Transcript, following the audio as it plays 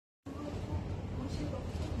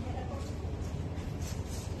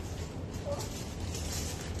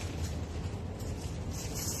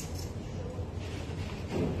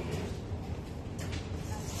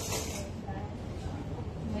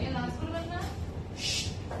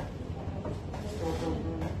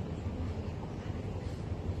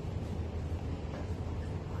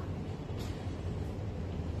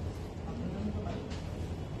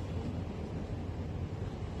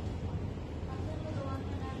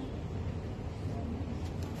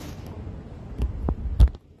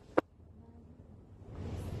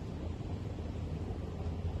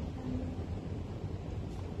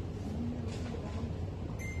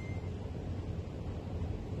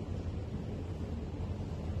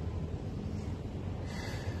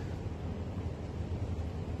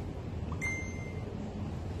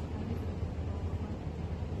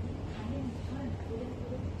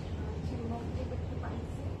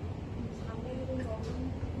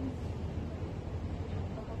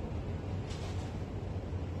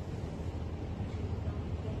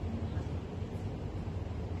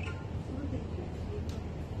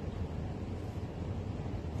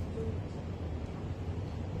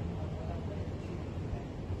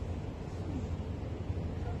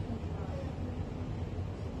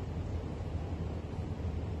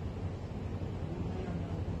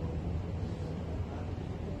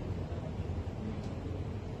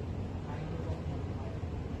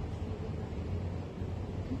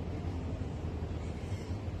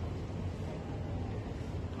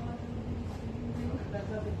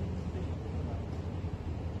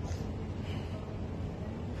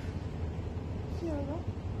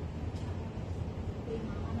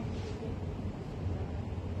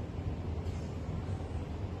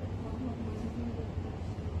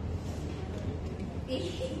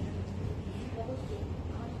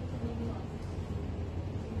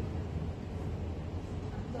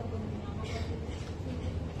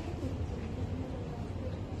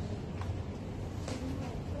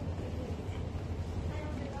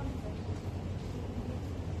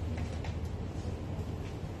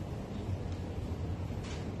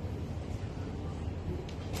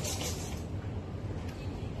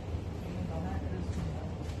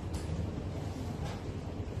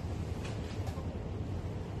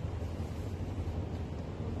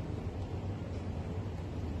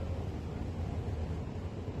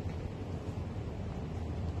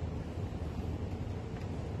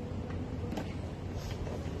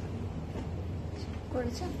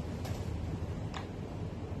করেছে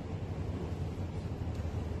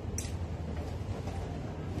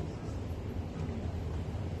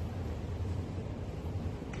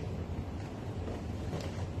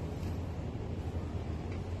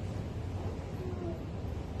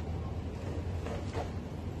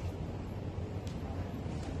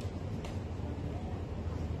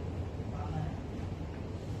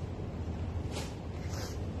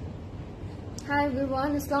Hi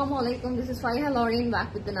everyone, Assalamualaikum. This is Fariha Lorin back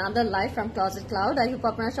with another live from Closet Cloud. I hope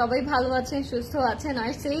আপনারা সবাই ভালো আছেন, সুস্থ আছেন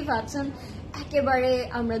আর সেফ আছেন। একেবারে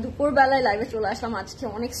আমরা দুপুর বেলায় লাইভে চলে আসলাম আজকে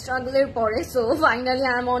অনেক স্ট্রাগলের পরে। So finally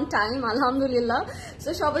I am on time, আলহামদুলিল্লাহ। সো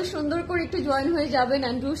সবাই সুন্দর করে একটু জয়েন হয়ে যাবেন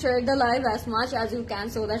and do share the live as much as you can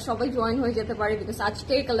so that সবাই জয়েন হয়ে যেতে পারে because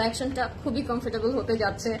আজকের কালেকশনটা খুবই কমফোর্টেবল হতে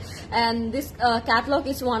যাচ্ছে and this catalog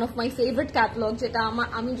is one of my favorite catalog যেটা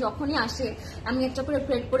আমি যখনই আসে আমি একটা করে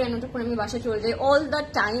প্রেট করে একটা করে আমি বাসায় চলে যাই অল দ্য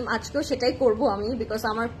টাইম। আজকেও সেটাই করব আমি বিকজ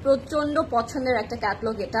আমার প্রচন্ড পছন্দের একটা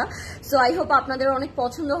ক্যাটালগ এটা। সো আই হোপ আপনাদের অনেক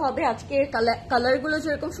পছন্দ হবে। আজকের কালারগুলো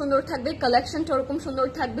যেরকম সুন্দর থাকবে, কালেকশনটা ওরকম সুন্দর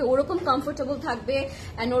থাকবে, ওরকম কমফোর্টেবল থাকবে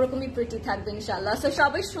এন্ড ওরকমই প্রিটি থাকবে ইনশাআল্লাহ। সো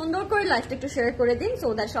সবাই সুন্দর করে লাইভটা একটু শেয়ার করে দিন সো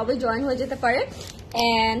দ্যাট সবাই জয়েন হয়ে যেতে পারে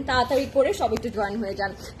এন্ড তাড়াতাড়ি করে সবাই একটু জয়েন হয়ে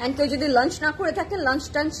যান। এন্ড কেউ যদি লাঞ্চ না করে থাকেন লাঞ্চ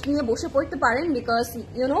টাঞ্চ নিয়ে বসে পড়তে পারেন বিকজ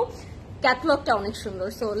ইউনো ক্যাটালগটা অনেক সুন্দর।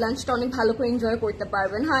 সো লাঞ্চটা অনেক ভালো করে এনজয় করতে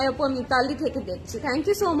পারবেন। হাই আপু, আমি ইতালি থেকে দেখছি। থ্যাংক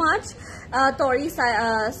ইউ সো মাচ তরি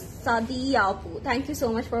সাদিয়া আপু, thank you so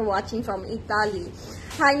much for watching from Italy.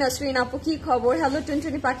 High Nasrin আপু, কি খবর? হ্যালো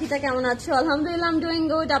টুনটুনি পাখিটা, কেমন আছো? আলহামদুলিল্লাহ, আই এম ডুইং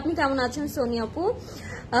গুড। আপনি কেমন আছেন সোনি আপু?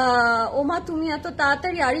 ওমা তুমি এত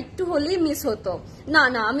তাড়াতাড়ি আর একটু হলেই মিস হতো। না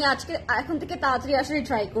না, আমি আজকে এখন থেকে তাড়াতাড়ি আসলে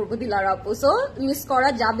ট্রাই করবো দিলার আপু। সো মিস করা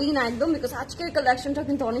যাবেই না একদম বিকজ আজকের কালেকশনটা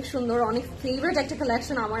কিন্তু অনেক সুন্দর, অনেক ফেভারিট একটা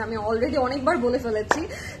কালেকশন আমার। আমি অলরেডি অনেকবার বলে ফেলেছি।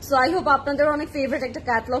 সো আই হোপ আপনাদের অনেক ফেভারিট একটা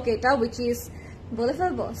ক্যাটালগ এটা উইচ ইজ বলে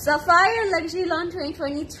ফেলবো Sapphire Luxury Lawn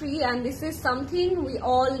 2023 and this is something we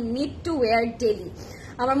all need to wear daily.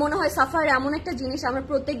 আমার মনে হয় সাফায়ার এমন একটা জিনিস আমরা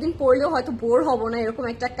প্রত্যেকদিন পড়লেও হয়তো বোর হব না, এরকম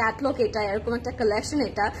একটা ক্যাটালগ এটা, এরকম একটা কালেকশন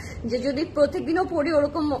এটা যে যদি প্রত্যেকদিনও পড়ি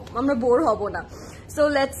ওরকম আমরা বোর হব না। সো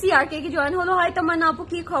লেটস সি আর কে কি জয়েন হলো। হাই তামান্না আপু,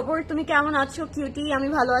 কি খবর? তুমি কেমন আছো কিউটি? আমি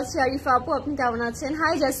ভালো আছি। আরিফা আপু, আপনি কেমন আছেন?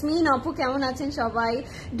 হাই জাসমিন আপু, কেমন আছেন সবাই?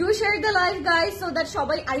 Do share the live guys so that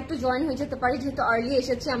সবাই আরেকটু জয়েন হয়ে যেতে পারে। যেহেতু আর্লি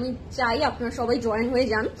এসেছি আমি চাই আপনারা সবাই জয়েন হয়ে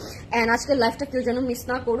যান এন্ড আজকের লাইভটা কেউ যেন মিস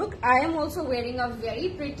না করুক। I am also wiring a very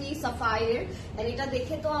pretty Sapphire and এটা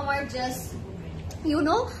দেখে তো আমার জাস্ট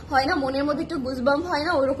ইউনো হয় না, মনের মধ্যে একটু গুজবাম্প হয়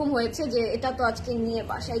না, ওরকম হয়েছে যে এটা তো আজকে নিয়ে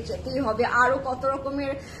বাসায় যেতেই হবে। আরো কত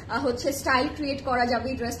রকমের স্টাইল ক্রিয়েট করা যাবে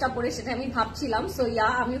এই ড্রেসটা পরে সেটা আমি ভাবছিলাম। সো ইয়া,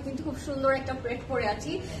 আমিও কিন্তু খুব সুন্দর একটা প্রেট পরে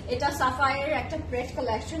আছি। এটা সাফায়ারের একটা প্রেট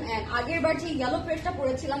কালেকশন এন্ড আগের বার যে ইয়েলো প্রেটটা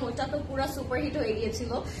পরেছিলাম ওইটা তো পুরো সুপারহিট হয়ে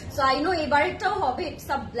গিয়েছিল। সো আই নো এবারেরটাও হবে। It's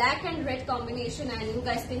a black and red combination and you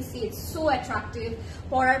guys can see it's so attractive.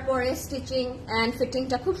 পরার পরে স্টিচিং এন্ড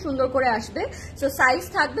ফিটিংটা খুব সুন্দর করে আসবে। সো সাইজ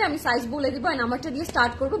থাকবে, আমি সাইজ বলে দিব এন্ড আমারটা দিয়ে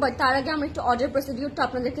স্টার্ট করবো। বাট তার আগে আমরা একটু অর্ডার প্রসিডিউরটা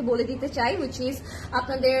আপনাদেরকে বলে দিতে চাই উইচ ইজ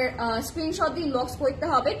আপনাদের স্ক্রিনশট দিয়ে ইনবক্স করতে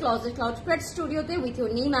হবে ক্লজেট ক্লাউড প্রেট স্টুডিওতে with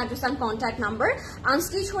your name, address and contact number.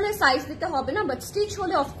 Unstitch হলে সাইজ দিতে হবে না, বাট স্টিচ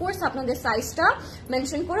হলে অফকোর্স আপনাদের সাইজটা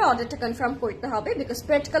মেনশন করে অর্ডারটা কনফার্ম করতে হবে because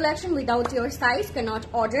প্রেট collection without your size can not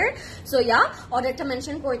order. So yeah, অর্ডারটা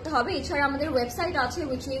মেনশন করতে হবে। এছাড়া আমাদের ওয়েবসাইট আছে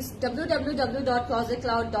উইচ ইজ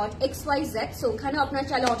www.closetcloud.xyz। সো ওখানে আপনারা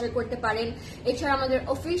চাইলে অর্ডার করতে পারেন। এছাড়া আমাদের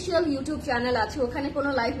অফিসিয়াল ইউটিউব চ্যানেল আছে, ওখানে কোনো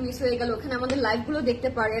লাইভ মিস হয়ে গেল ওখানে আমাদের লাইভগুলো দেখতে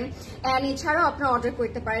পারেন এন্ড এছাড়াও আপনারা অর্ডার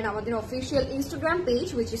করতে পারেন আমাদের official Instagram page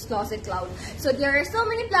which is Closet Cloud. So there are so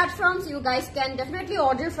many platforms you guys can definitely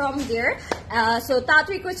order from there. So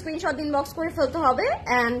তাড়াতাড়ি করে স্ক্রিনশট ইনবক্স করে ফেলতে হবে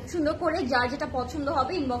এন্ড সুন্দর করে যার যেটা পছন্দ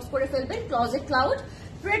হবে ইনবক্স করে ফেলবেন Closet Cloud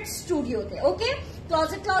প্রেট স্টুডিওতে। ওকে,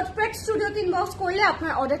 ক্লজেট ক্লাউড প্রেট স্টুডিওতে ইনবক্স করলে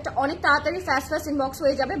আপনার অর্ডারটা অনেক তাড়াতাড়ি ফাস্ট ইনবক্স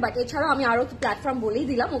হয়ে যাবে। বাট এছাড়াও আমি আরো প্ল্যাটফর্ম বলেই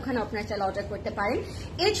দিলাম, ওখানে আপনারা চাইলে অর্ডার করতে পারেন।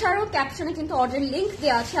 এছাড়াও ক্যাপশনে কিন্তু অর্ডার লিঙ্ক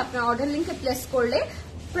দেওয়া আছে, আপনার অর্ডার লিঙ্কে প্লেস করলে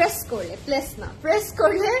প্রেস করলে প্রেস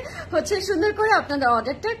করলে হচ্ছে সুন্দর করে আপনাদের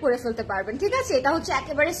অর্ডারটা করে ফেলতে পারবেন, ঠিক আছে? এটা হচ্ছে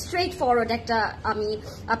একেবারে স্ট্রেট ফরওয়ার্ড একটা আমি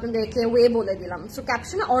আপনাদেরকে ওয়ে বলে দিলাম। সো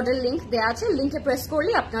ক্যাপশনে অর্ডার লিংক দেওয়া আছে, লিংকে প্রেস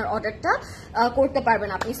করলে আপনার অর্ডারটা করতে পারবেন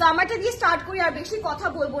আপনি। সো আমারটা দিয়ে স্টার্ট করি, আর বেশি কথা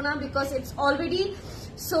বলবো না because it's already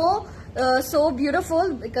so beautiful.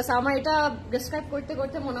 Because আমার এটা ডিসক্রাইব করতে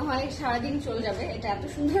করতে মনে হয় সারাদিন চলে যাবে, এটা এত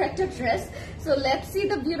সুন্দর একটা dress. So let's see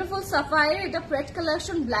the beautiful Sapphire. এটা প্রেড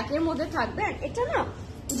কালেকশন ব্ল্যাকের মধ্যে থাকবে, এটা না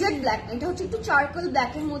জেড ব্ল্যাক, এটা হচ্ছে একটু চারকোল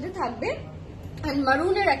ব্ল্যাকের মধ্যে থাকবে এন্ড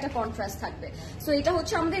মারুনের একটা কন্ট্রাস্ট থাকবে। সো এটা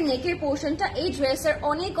হচ্ছে আমাদের নেকের পোর্শনটা। এই ড্রেসের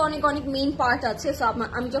অনেক অনেক অনেক মেইন পার্ট আছে, সো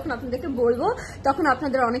আমি যখন আপনাদেরকে বলবো তখন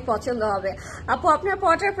আপনাদের অনেক পছন্দ হবে। আপু আপনার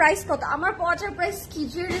পটার প্রাইস কত? আমার পটার প্রাইস কি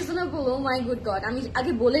যে রিজনেবল, ও মাই গুড গড, আমি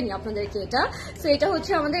আগে বলিনি আপনাদেরকে এটা। সো এটা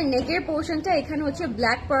হচ্ছে আমাদের নেকের পোর্শনটা, এখানে হচ্ছে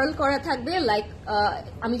ব্ল্যাক পার্ল করা থাকবে, লাইক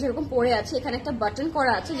আমি যেরকম পরে আছি, এখানে একটা বাটন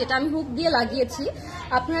করা আছে যেটা আমি হুক দিয়ে লাগিয়েছি,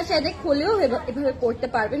 আপনারা চাইলে খুলেও এভাবে পড়তে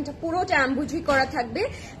পারবেন। এটা পুরোটা এমব্রয়ডারি করা থাকবে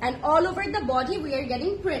and all over the body we are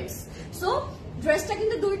getting prints. So ড্রেসটা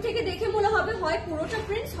কিন্তু দূর থেকে দেখে মনে হবে হয় পুরোটা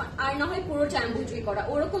প্রিন্টস আর না হয় পুরোটা এমব্রয়ডারি করা,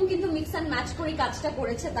 ওরকম কিন্তু মিক্স এন্ড ম্যাচ করে কাজটা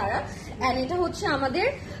করেছে তারা। এন্ড এটা হচ্ছে আমাদের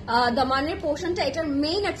দামানের পোর্শনটা। এটার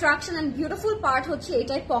main attraction and beautiful part হচ্ছে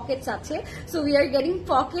এটাই পকেটস আছে। So we are getting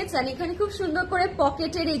Pockets and এখানে খুব সুন্দর করে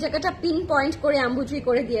পকেটের এই জায়গাটা পিন পয়েন্ট করে এমব্রয়ডারি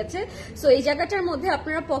করে দিয়েছে। সো এই জায়গাটার মধ্যে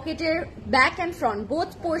আপনারা পকেটের ব্যাক এন্ড ফ্রন্ট বোথ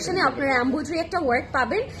পোর্শনে আপনারা এমব্রয়ডারি একটা ওয়ার্ক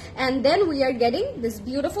পাবেন and then we are getting this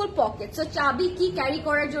beautiful pocket. So চাবি কি ক্যারি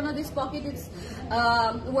করার জন্য this pocket is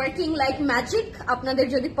working like magic. আপনাদের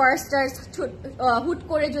যদি পার্সটা হুট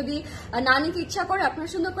করে যদি না নিতে ইচ্ছা করে, আপনারা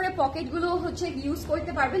সুন্দর করে পকেট গুলো হচ্ছে ইউজ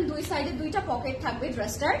করতে পারবেন। দুই সাইডে দুইটা পকেট থাকবে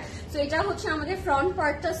ড্রেসটার। সো এটা হচ্ছে আমাদের ফ্রন্ট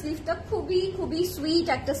পার্টটা, স্লিভটা খুবই খুবই সুইট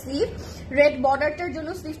একটা স্লিভ, রেড বর্ডারটার জন্য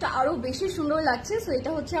স্লিভটা আরো বেশি সুন্দর লাগছে। সো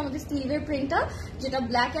এটা হচ্ছে আমাদের স্লিভের প্রিন্টটা, যেটা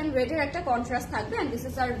ব্ল্যাক এন্ড রেড এর একটা কন্ট্রাস্ট থাকবে and this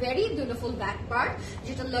is are very beautiful back part,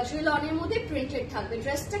 যেটা লাক্সারি লনের মধ্যে প্রিন্টেড থাকবে।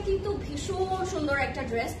 ড্রেসটা কিন্তু ভীষণ সুন্দর একটা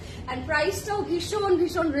ড্রেস এন্ড প্রাইসটাও ভীষণ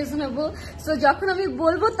ভীষণ রিজনেবল। সো যখন আমি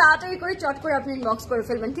বলবো তাড়াতাড়ি করে চট করে আপনি ইনবক্স করে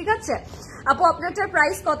ফেলবেন, ঠিক আছে? আপু আপনারটার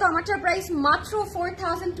প্রাইস কত? আমারটার প্রাইস মাত্র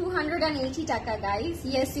 4280 টাকা guys.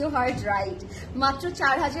 Yes you heard right, মাত্র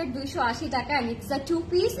 4280 টাকা and it's a two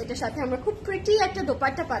piece. এটার সাথে আমরা খুব প্রিটি একটা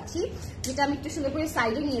দোপাট্টা পাচ্ছি, যেটা আমি একটু সুন্দর করে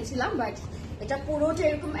সাইডে নিয়েছিলাম, বাট এটা পুরোটা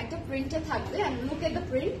এরকম একটা প্রিন্টে থাকবে and look at the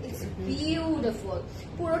print, it's beautiful.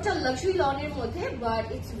 পুরোটা লাক্সারি লনের মধ্যে, বাট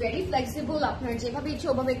ইটস ভেরি ফ্লেক্সিবল, আপনার যেভাবে ইচ্ছে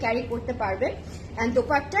ওভাবে ক্যারি করতে পারবেন। এন্ড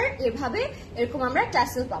দোপাট্টার এভাবে এরকম আমরা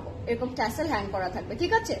ট্যাসেল পাবো, এরকম ট্যাসেল হ্যাং করা থাকবে,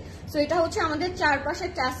 ঠিক আছে? সো এটা হচ্ছে আমাদের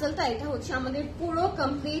চারপাশের ট্যাসেলটা, এটা হচ্ছে আমাদের পুরো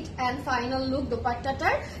কমপ্লিট এন্ড ফাইনাল লুক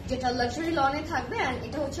দোপাট্টাটার, যেটা লাক্সারি লনে থাকবে এন্ড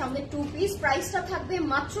এটা হচ্ছে আমাদের টু পিস। প্রাইসটা থাকবে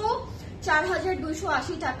মাত্র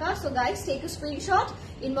 4280 টাকা। So guys take a screenshot,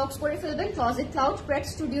 inbox করে ফেলবেন ক্লজেট ক্লাউড প্রেড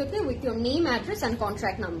স্টুডিওতে with your name, address and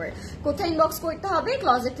contact number. কোথায় ইনবক্স করতে হবে?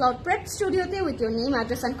 ক্লজেট ক্লাউড প্রেড স্টুডিওতে with your name,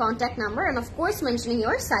 address and contact number end of course mentioning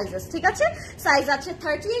your sizes, ঠিক আছে? Size আছে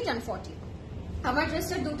 38 and 40। আমার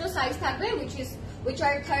ড্রেসের দুটো সাইজ থাকবে which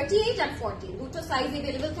are 38 and 40, দুটো সাইজ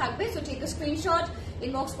अवेलेबल থাকবে। So take a screenshot,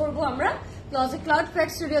 inbox করব আমরা ক্লজেট ক্লাউড প্রেড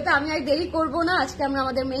স্টুডিওতে। আমি আর দেরি করব না, আজকে আমরা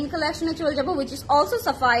আমাদের মেইন কালেকশনে চলে যাব, which is also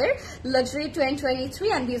Sapphire Luxury 2023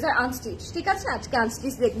 and these are unstitched, ঠিক আছে? আজকে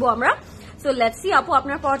আনস্টিচ দেখবো আমরা। So let's see. আপু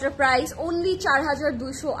আপনার পটার প্রাইস অনলি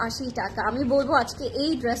 4280 টাকা। আমি বলবো আজকে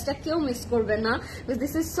এই ড্রেসটা কেউ মিস করবে না,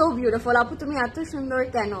 দিস ইজ সো বিউটিফুল। আপু তুমি এত সুন্দর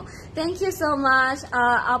কেন? থ্যাংক ইউ সো মাচ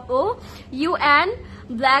আপু। You and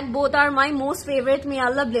black both are my most favorite, may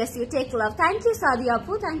Allah bless you, take love. Thank you Sadi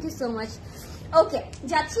আপু, thank you so much. ওকে,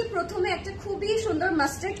 যাচ্ছি প্রথমে একটা খুবই সুন্দর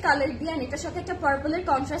মাস্টার্ড কালার দিয়ে, এটার সাথে একটা পার্পলের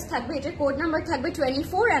কন্ট্রাস্ট থাকবে, এটার কোড নাম্বার থাকবে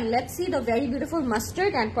 24 and let's see the very beautiful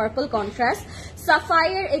mustard and purple contrast.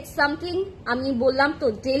 Sapphire it's something, আমি বললাম তো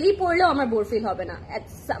ডেইলি পরলেও আমার বোর ফিল হবে না,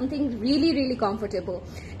 it's something really really comfortable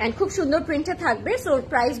and খুব সুন্দর প্রিন্টে থাকবে। সো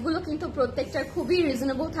প্রাইসগুলো কিন্তু প্রত্যেকটার খুবই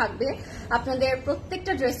রিজনেবল থাকবে, আপনাদের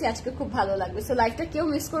প্রত্যেকটা ড্রেসই আজকে খুব ভালো লাগবে। সো লাইফটা কেউ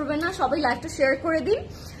মিস করবে না, সবাই লাইফটা শেয়ার করে দিন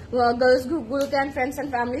গার্লস গ্রুপগুলোতে এন্ড ফ্রেন্ডস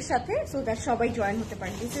এন্ড ফ্যামিলির সাথে, সো দ্যাট সবাই জয়েন হতে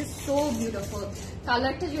পারে। দিস ইজ সো বিউটিফুল,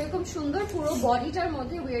 কালারটা যেরকম সুন্দর, পুরো বডিটার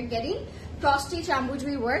মধ্যে we are getting cross stitch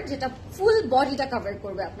embroidery work, যেটা ফুল বডিটা কভার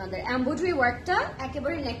করবে। আপনাদের এমব্রয়ডারি ওয়ার্কটা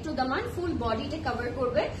একেবারে নেক টু দামান ফুল বডিতে কভার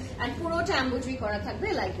করবে এন্ড পুরোটা এমব্রয়ডারি করা থাকবে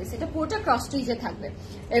লাইক দিস। এটা পুরোটা ক্রস স্টিচে থাকবে,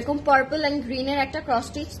 এরকম পার্পল এন্ড গ্রিনের একটা ক্রস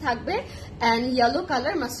স্টিচ থাকবে এন্ড ইয়েলো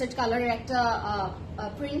কালার মাস্টার্ড কালারের একটা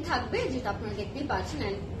প্রিন্ট থাকবে, যেটা আপনারা দেখতেই পাচ্ছেন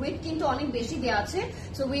এন্ড উইথ কিন্তু অনেক বেশি দেওয়া আছে।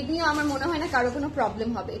 সো উইথ নিয়ে আমার মনে হয় না কারো কোনো প্রবলেম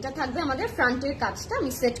হবে। এটা থাকবে আমাদের ফ্রন্টের কাজটা,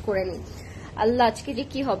 আমি সেট করে নিই। আল্লাহ আজকে যে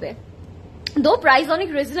কি হবে, দো প্রাইস অনেক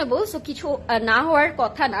রিজনেবল, সো কিছু না হওয়ার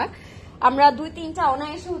কথা না, আমরা 2-3টা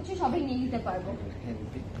অনায়াসে হচ্ছে সবাই নিয়ে নিতে পারবো।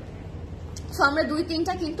 সো আমরা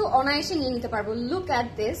 2-3টা কিন্তু অনায়াসে নিয়ে নিতে পারবো। লুক অ্যাট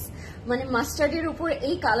দিস, মানে মাস্টার্ডের উপর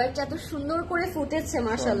এই কালারটা এত সুন্দর করে ফুটেছে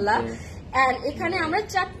মাশাআল্লাহ। And এখানে আমরা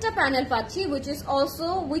 4টা প্যানেল পাচ্ছি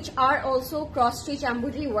which are also cross stitch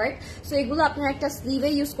embroidery work. So এগুলো আপনারা একটা স্লিভে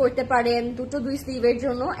ইউজ করতে পারেন, 2 স্লিভের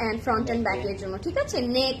জন্য এন্ড ফ্রন্ট এন্ড ব্যাক এর জন্য, ঠিক আছে?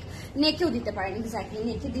 নেকেও দিতে পারেন, এক্স্যাক্টলি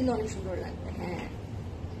নেকে দিলে অনেক সুন্দর লাগবে। হ্যাঁ,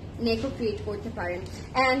 নেকও ক্রিয়েট করতে পারেন।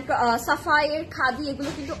 এন্ড সাফায়ার, খাদি এগুলো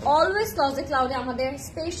কিন্তু অলওয়েজ ক্লজেট ক্লাউডে আমাদের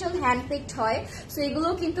স্পেশাল হ্যান্ড পিকড হয়। সো এগুলো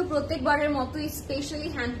কিন্তু প্রত্যেকবারের মতোই স্পেশালি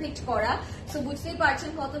হ্যান্ড পিকড করা। সো বুঝতেই পারছেন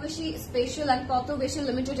কত বেশি স্পেশাল এন্ড কত বেশি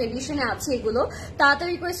লিমিটেড এডিশনে আছে এগুলো।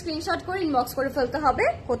 তাড়াতাড়ি করে স্ক্রিনশট করে ইনবক্স করে ফেলতে হবে।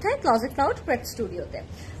 কোথায়? ক্লজেট ক্লাউড প্রেট স্টুডিওতে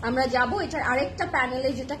আমরা যাব। এটার আরেকটা প্যানেলে,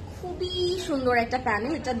 যেটা খুবই সুন্দর একটা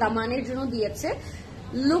প্যানেল, এটা দামানের জন্য দিয়েছে।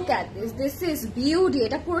 Look at this is beauty.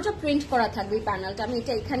 এটা পুরোটা প্রিন্ট করা থাকবে এই প্যানেলটা। আমি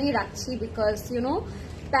এটা এখানেই রাখছি বিকজ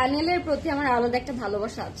প্যানেলের প্রতি আমার আলাদা একটা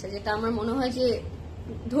ভালোবাসা আছে, যেটা আমার মনে হয় যে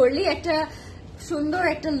ধরলেই একটা সুন্দর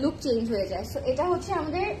একটা লুক চেঞ্জ হয়ে যায়। সো এটা হচ্ছে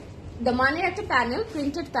আমাদের দামানের একটা প্যানেল,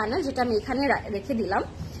 প্রিন্টেড প্যানেল, যেটা আমি এখানে রেখে দিলাম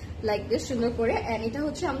লাইক দিস সুন্দর করে। এন্ড এটা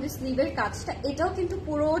হচ্ছে আমাদের স্লিভের কাজটা, এটাও কিন্তু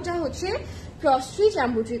পুরোটা হচ্ছে ক্রস স্টিচ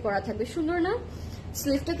এমব্রয়ডারি করা থাকবে। সুন্দর না?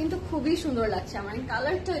 স্লিভটা কিন্তু খুবই সুন্দর লাগছে আমার।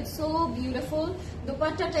 কালারটা ইটস সো বিউটিফুল।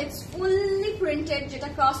 দোপাট্টাটা ইটস ফুললি প্রিন্টেড, যেটা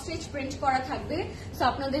ক্রস স্টিচ প্রিন্ট করা থাকবে। সো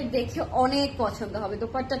আপনাদের দেখে অনেক পছন্দ হবে।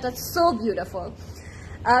 দোপাট্টাটা সো বিউটিফুল।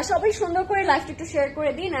 সবাই সুন্দর করে লাইভটা একটু শেয়ার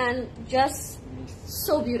করে দিন। And just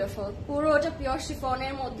so beautiful. পুরোটা পিওর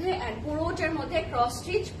শিফনের মধ্যে এন্ড পুরোটার মধ্যে ক্রস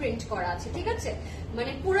স্টিচ প্রিন্ট করা আছে, ঠিক আছে?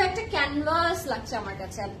 মানে পুরো একটা ক্যানভাস লাগছে আমার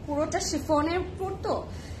কাছে। পুরোটা শিফনের উপর তো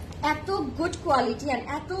এত গুড কোয়ালিটি এন্ড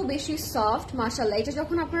এত বেশি সফট মাশাআল্লাহ। এটা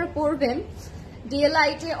যখন আপনারা পরবেন ডে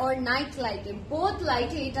লাইটে অর নাইট লাইটে, বোথ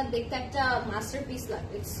লাইটে এটা দেখতে একটা মাস্টারপিস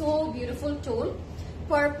লাগবে। It's so beautiful tone,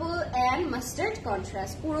 purple and mustard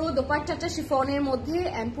contrast. পুরো দোপাট্টাটা শিফনের মধ্যে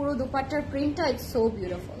এন্ড পুরো দোপাট্টার প্রিন্টটা ইটস সো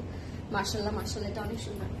বিউটিফুল মাশাআল্লাহ। মাশাআল্লাহ, এটা অনেক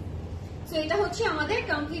সুন্দর। সো এটা হচ্ছে আমাদের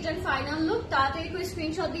কমপ্লিট এন্ড ফাইনাল লুক। তাড়াতাড়ি করে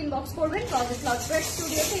স্ক্রিনশট দিয়ে ইনবক্স করবেন। ক্লজেট ক্লাউড প্রেট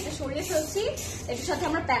স্টুডিওতে এটা সরিয়ে ফেলছি। এটার সাথে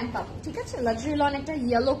আমরা প্যান্ট পাবো, ঠিক আছে? লাক্সারি লন একটা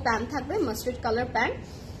ইয়েলো প্যান্ট থাকবে, mustard colour pant.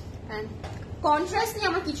 And contrast নিয়ে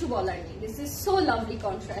আমার কিছু বলার নেই, this is so lovely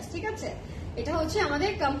contrast, ঠিক আছে? এটা হচ্ছে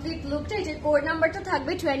আমাদের কমপ্লিট লুকটা। এটার কোড নাম্বারটা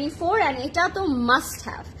থাকবে 24 এন্ড এটা তো মাস্ট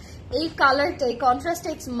হ্যাভ। এই কালারটা, এই কন্ট্রাস্টটা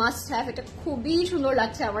ইটস মাস্ট হ্যাভ। এটা খুবই সুন্দর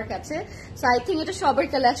লাগছে আমার কাছে। সো আই থিঙ্ক এটা সবার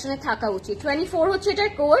কালেকশনে থাকা উচিত। 24 হচ্ছে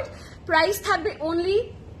এটার কোড। প্রাইস থাকবে অনলি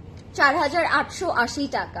 4,880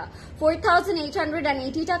 টাকা।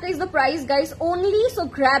 4,880 টাকা is the price guys only, so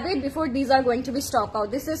grab it before these are going to be stock out.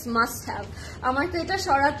 This is must have. আমার তো এটা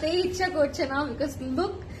সরাতেই ইচ্ছা করছে না because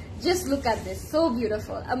just look at this, so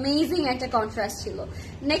beautiful, amazing একটা কন্ট্রাস্ট ছিল।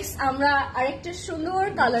 নেক্সট আমরা আরেকটা সুন্দর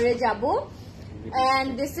কালারে যাব and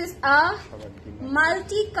this is a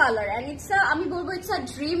multi color and আমি বলবো it's a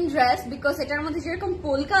dream dress because এটার মধ্যে যেরকম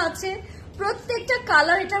পোলকা আছে প্রত্যেকটা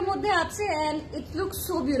কালার এটার মধ্যে আছে and it looks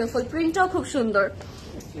so beautiful, প্রিন্টটাও খুব সুন্দর।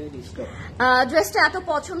 ড্রেসটা এত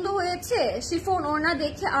পছন্দ হয়েছে, শিফন ওড়না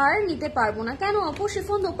দেখে আর নিতে পারবো না। কেন আপু?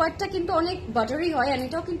 শিফন দোপাট্টা কিন্তু অনেক বাটারি হয় আর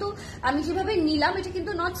এটাও কিন্তু আমি যেভাবে নিলাম এটা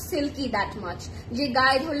কিন্তু নট সিল্কি দ্যাট মাচ যে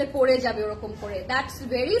গায়ে ধরলে পড়ে যাবে ওরকম করে। That's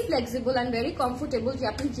very flexible and very comfortable, যে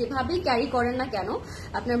আপনি যেভাবেই ক্যারি করেন না কেন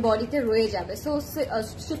আপনার বডিতে রয়ে যাবে। সো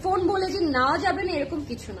শিফন বলে যে নেওয়া যাবে না এরকম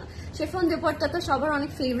কিছু না। শিফন দোপাট্টা তো সবার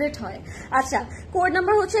অনেক ফেভারিট হয়। আচ্ছা, কোড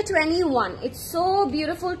নাম্বার হচ্ছে 21। It's so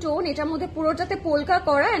beautiful tone. এটার মধ্যে পুরোটাতে পোলকা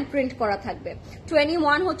করা এন্ড প্রিন্ট করা থাকবে।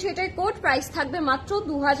 21 হচ্ছে এটার কোড। প্রাইস থাকবে মাত্র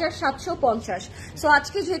 2,750। সো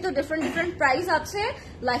আজকে যেহেতু ডিফারেন্ট প্রাইস আছে,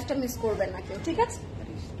 লাইফটা মিস করবেন না কেউ, ঠিক আছে?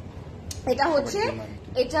 এটা হচ্ছে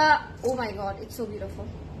এটা, ও মাই god, it's so beautiful,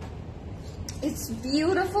 it's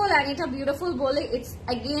beautiful and এটা বিউটিফুল বলে it's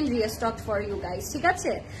again restock for you guys, ঠিক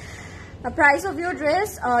আছে? Price of your dress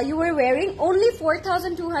you were wearing only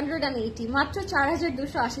 4,280, মাত্র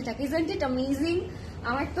 4,280 টাকা। Isn't it amazing?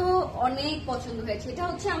 আমার তো অনেক পছন্দ হয়েছে। এটা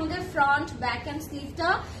হচ্ছে আমাদের ফ্রন্ট, ব্যাক এন্ড স্লিভটা।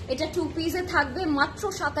 এটা 2 পিসে থাকবে মাত্র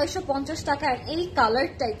 2,750 টাকা। এই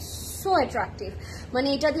কালারটা সো অ্যাট্রাকটিভ, মানে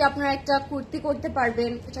এটা দিয়ে আপনারা একটা কুর্তি করতে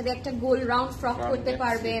পারবেন, এটা দিয়ে একটা গোল রাউন্ড ফ্রক করতে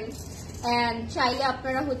পারবেন এন্ড চাইলে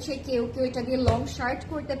আপনারা হচ্ছে কেউ এটা দিয়ে লং শার্ট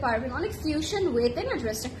করতে পারবেন। অনেক ফিউশন ওয়েতে না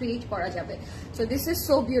ড্রেসটা ক্রিয়েট করা যাবে। So this is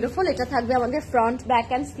so beautiful. এটা থাকবে আমাদের ফ্রন্ট, ব্যাক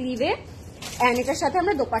এন্ড স্লিভে এন্ড এটার সাথে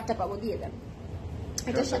আমরা দোপাট্টা পাবো, দিয়ে দেন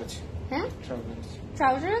এটার সাথে। হ্যাঁ,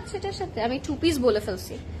 ট্রাউজার আছে এটার সাথে, আমি 2 পিস বলে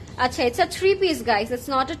ফেলছি। আচ্ছা, it's a 3 piece guys, it's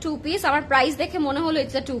not a 2 piece. আমার প্রাইস দেখে মনে হলো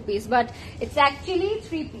it's a 2 piece but it's actually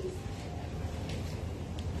 3 piece.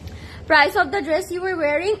 Price of the dress you were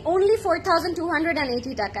wearing only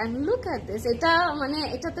 4,280 টাকা and look at this. এটা মানে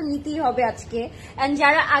এটা তো নিতেই হবে আজকে। and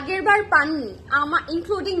যারা আগের বার পাননি,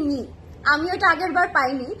 ইনক্লুডিং মি, আমি ওটা আগের বার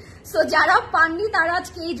পাইনি, সো যারা পাননি তারা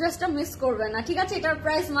আজকে এই ড্রেসটা মিস করবে না, ঠিক আছে? এটার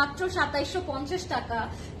প্রাইস মাত্র 2750 টাকা।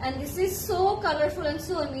 And this is so colourful and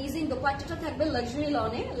so amazing. দোপাট্টাটা থাকবে লাক্সারি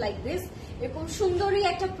লনে লাইক দিস, এরকম সুন্দরই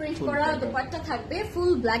একটা প্রিন্ট করা দোপাট্টা থাকবে,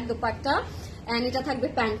 ফুল ব্ল্যাক দোপাট্টা। এন্ড এটা থাকবে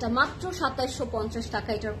প্যান্টটা মাত্র 2750 টাকা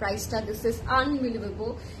এটার প্রাইসটা। দিস ইজ আনবিলিভেবল,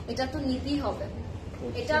 এটা তো নিতেই হবে,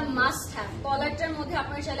 এটা মাস্ট হ্যাভ। কলারটার মধ্যে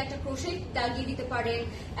আপনারা চাইলে একটা ক্রোশেট লাগিয়ে দিতে পারেন,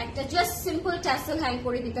 একটা জাস্ট সিম্পল ট্যাসেল হ্যাং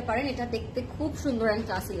করে দিতে পারেন, এটা দেখতে খুব সুন্দর এন্ড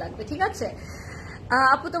ক্লাসি লাগবে, ঠিক আছে?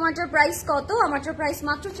 আপু তোমারটার প্রাইস কত? আমারটার প্রাইস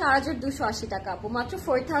মাত্র 4280 টাকা আপু, মাত্র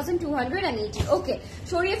 4280। ওকে,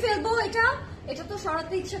 সরিয়ে ফেলবো এটা, এটা তো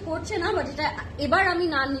সরাতে ইচ্ছা করছে না, বাট এটা এবার আমি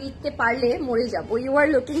না নিতে পারলে মরে যাবো। You are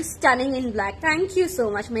looking stunning in black, thank you so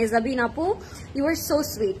much Mehazabien আপু, you R so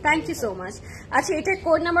sweet, thank you so much. আচ্ছা, এটার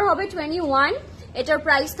কোড নাম্বার হবে 21, এটার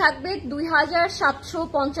প্রাইস থাকবে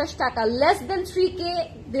 2750 টাকা, less than 3K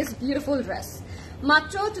this beautiful dress,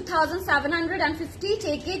 মাত্র 2750।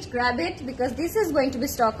 Take it, grab it, because this is going to B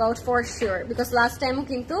stock out for sure, because last টাইমও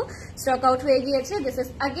কিন্তু stock out হয়ে গিয়েছে। দিস ইজ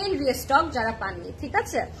अगेन রিস্টক যারা পাননি, ঠিক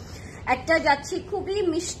আছে? একটা যাচ্ছি খুবই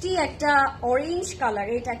মিষ্টি একটা অরেঞ্জ কালার,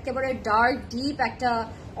 এটা একেবারে ডার্ক ডিপ একটা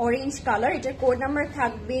অরেঞ্জ কালার, এটার কোড নাম্বার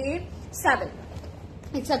থাকবে 7,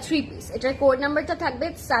 ইটস আ 3 পিস। এটার কোড নাম্বারটা থাকবে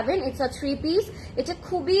 7, ইটস আ 3 পিস। এটা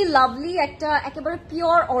খুবই লাভলি একটা একেবারে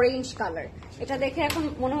পিওর অরেঞ্জ কালার, এটা দেখে এখন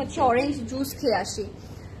মনে হচ্ছে অরেঞ্জ জুস খেয়ে আসি।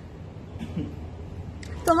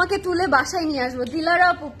 তোমাকে তুলে বাসায় নিয়ে আসবো। দিলারা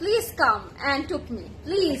আপু please come and took me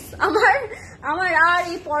please. আমার আর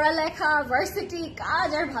এই পড়ালেখা ভার্সিটি কাজ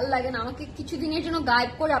আর ভাল লাগে না, আমাকে কিছুদিনের জন্য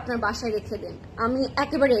গায়েব করে আপনার বাসায় রেখে দেন, আমি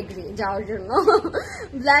একেবারে এগ্রি যাওয়ার জন্য।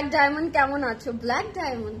 ব্ল্যাক ডায়মন্ড কেমন আছো? Black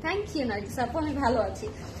diamond, thank you Nargis আপু, আমি ভালো আছি।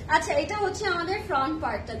 আচ্ছা, এটা হচ্ছে আমাদের ফ্রন্ট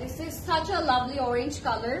পার্টটা, this is such a lovely orange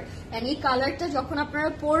colour, and এই কালারটা যখন আপনারা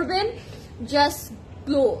পরবেন জাস্ট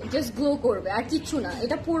গ্লো করবে, আর কিছু না।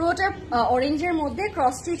 এটা পুরোটা অরেঞ্জের মধ্যে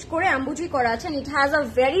ক্রস স্টিচ করে এমব্রয়ডারি করা আছে, it has a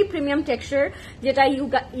very premium texture, যেটা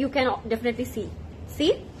ইউ ক্যান ডেফিনেটলি সি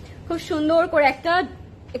খুব সুন্দর করে একটা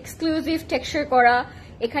এক্সক্লুসিভ টেক্সচার করা,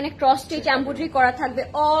 এখানে ক্রস স্টিচ এমব্রয়ডারি করা থাকবে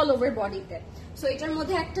অল ওভার বডিতে। সো এটার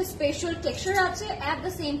মধ্যে একটা স্পেশাল টেক্সচার আছে, at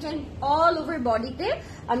the same time all over বডিতে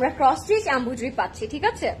আমরা ক্রস স্টিচ এমব্রয়ডারি পাচ্ছি, ঠিক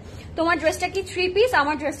আছে? তোমার ড্রেসটা কি 3 পিস?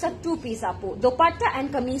 আমার ড্রেসটা 2 পিস আপু, দোপাট্টা এন্ড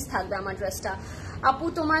কামিজ থাকবে আমার ড্রেসটা। আপু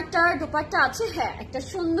তোমারটার দোপাট্টা আছে? হ্যাঁ, একটা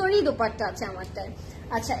সুন্দরী দোপাট্টা আছে আমারটায়।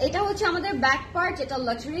 আচ্ছা, এটা হচ্ছে আমাদের ব্যাক পার্ট, যেটা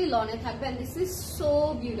লাক্সারি লনে থাকবে, and this is so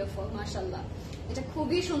beautiful, মাশাআল্লাহ, এটা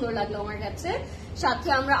খুবই সুন্দর লাগলো আমার কাছে। সাথে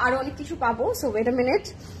আমরা আরো অনেক কিছু পাবো, সো ওয়েট আ মিনিট।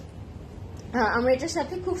 আমরা এটার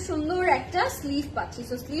সাথে খুব সুন্দর একটা স্লিভ পাচ্ছি,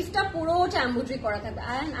 সো স্লিভটা পুরোটা এমব্রয়ডারি করা থাকবে,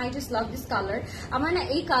 and I just love this colour. আমার না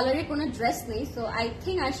এই কালারে কোনো ড্রেস নেই, so I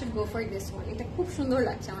think I should go for this one. এটা খুব সুন্দর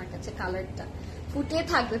লাগছে আমার কাছে, কালারটা ফুটে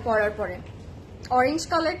থাকবে পরার পরে, অরেঞ্জ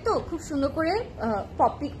কালার তো খুব সুন্দর করে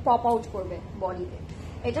পপ আউট করবে বডিতে।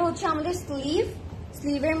 এটা হচ্ছে আমাদের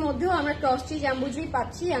স্লিভের মধ্যেও আমরা ক্রস স্টিচ এমব্রয়ডারি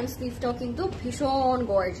পাচ্ছি, এন্ড স্লিভটাও কিন্তু ভীষণ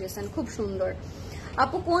গর্জিয়াস এন্ড খুব সুন্দর।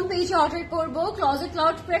 আপু কোন পেজে অর্ডার করব? ক্লজেট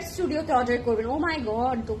ক্লাউড প্রেস স্টুডিওতে অর্ডার করবেন। ও মাই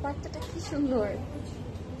গড, দোপাট্টাটা কি সুন্দর,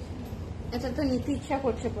 এটা তো নিতে ইচ্ছা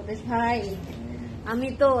করছে প্রদেশ ভাই, আমি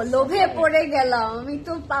তো লোভে পড়ে গেলাম, আমি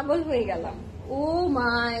তো পাগল হয়ে গেলাম। ও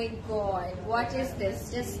মাই god, what is this,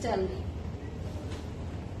 just tell me.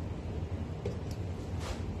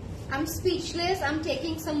 I'm speechless. I'm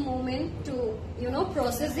taking some moment to,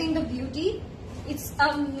 processing the beauty. It's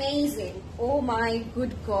amazing. Oh my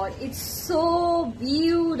good God. It's so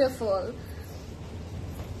beautiful.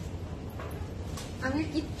 আমি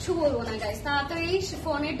কিচ্ছু বলবো না গাইস, তাড়াতাড়ি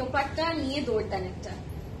শিফনের দোপাট্টা নিয়ে দৌড় দেন একটা।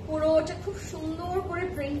 পুরোটা খুব সুন্দর করে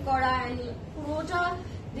প্রিন্ট করা, পুরোটা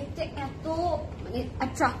দেখতে এত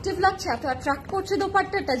অ্যাট্রাকটিভ লাগছে, এত অ্যাট্রাক্ট করছে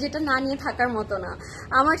দোপাট্টাটা, যেটা না নিয়ে থাকার মতো না।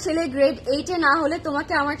 আমার ছেলে গ্রেড 8-এ না হলে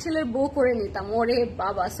তোমাকে আমার ছেলের বউ করে নিতাম। ওরে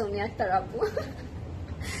বাবা, সোনিয়া আক্তার আপু।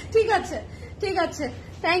 ঠিক আছে, ঠিক আছে,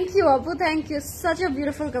 থ্যাংক ইউ আপু, thank you, such a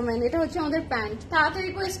beautiful comment. এটা হচ্ছে আমাদের প্যান্ট, তাড়াতাড়ি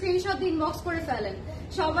করে স্ক্রিনশট ইনবক্স করে ফেলেন,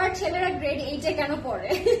 সবার ছেলেরা গ্রেড 8-এ কেন পড়ে।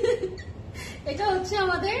 এটা হচ্ছে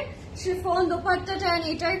আমাদের শিফন দোপাট্টাটা,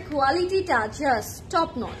 এটার কোয়ালিটিটা জাস্ট টপ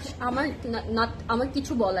নচ। আমার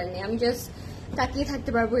কিছু বলার নেই, আমি জাস্ট তাকিয়ে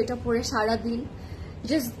থাকতে পারবো এটা পরে সারাদিন,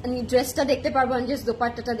 জাস্ট ড্রেসটা দেখতে পারবো, জাস্ট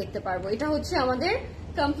দোপাট্টাটা দেখতে পারবো। এটা হচ্ছে আমাদের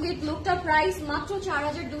কমপ্লিট লুকটা, প্রাইস মাত্র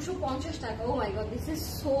 4250 টাকা। ও মাই god, this is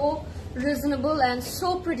so reasonable and so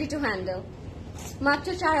pretty to handle. মাত্র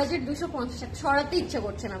 4250 টাকা, সরাতে ইচ্ছা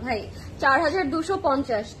করছে না ভাই।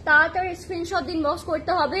 4250, তাড়াতাড়ি স্ক্রিনশট ইনবক্স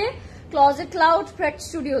করতে হবে ক্লজেট ক্লাউড প্রেট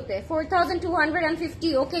স্টুডিওতে। 4250।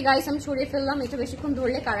 ওকে গাইস, আমি ছড়িয়ে ফেললাম, এটা বেশিক্ষণ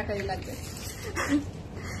ধরলে কারাকারি লাগবে।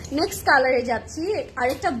 নেক্সট কালারে যাচ্ছি,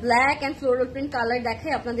 আরেকটা black and floral print colour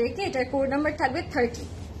দেখাই আপনাদেরকে। এটার কোড নাম্বার থাকবে 30।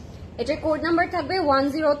 এটার কোড নাম্বার থাকবে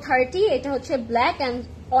 1030। এটা হচ্ছে ব্ল্যাক এন্ড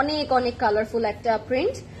অনেক অনেক কালারফুল একটা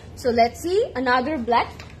print. So let's see another black.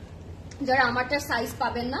 যারা আমারটা সাইজ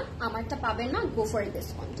পাবেন না গো ফর দিস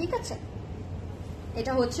ওয়ান, ঠিক আছে?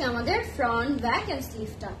 এটা হচ্ছে আমাদের ফ্রন্ট, ব্যাক এন্ড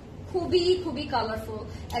স্লিভটা খুবই খুবই কালারফুল।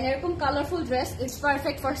 এন্ড এরকম colourful dress it's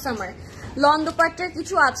perfect for summer. Loan দোপাট্টার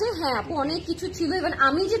কিছু আছে, হ্যাঁ আপু অনেক কিছু ছিল, ইভেন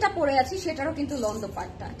আমি যেটা পরে আছি সেটারও কিন্তু লন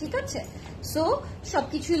দোপাট্টা, ঠিক আছে? সো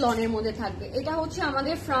সবকিছুই লনের মধ্যে থাকবে। এটা হচ্ছে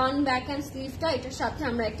আমাদের ফ্রন্ট, ব্যাক এন্ড স্লিভটা। এটার সাথে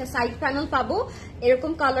আমরা একটা সাইড প্যানেল পাবো,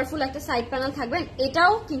 এরকম কালারফুল একটা সাইড প্যানেল থাকবে।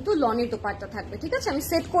 এটাও কিন্তু লনের দোপাট্টা থাকবে, ঠিক আছে? আমি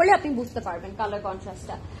সেট করলে আপনি বুঝতে পারবেন কালার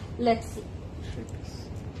কন্ট্রাস্টটা। লেটস সি,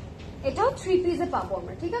 এটাও 3 পিসে পাবো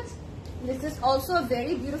আমরা, ঠিক আছে? This is also a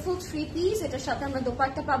very beautiful 3 piece. এটার সাথে আমরা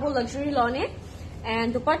দোপাট্টা পাবো লাক্সারি লনে, এন্ড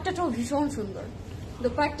দোপাট্টাটাও ভীষণ সুন্দর।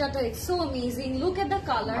 দোপাট্টাটা it's so amazing, look at the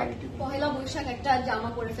colour. Pohela Boishakh একটা জামা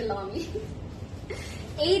পরে ফেললাম আমি।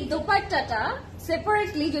 এই দোপাট্টাটা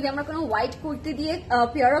সেপারেটলি যদি আমরা কোনো হোয়াইট কুর্তি দিয়ে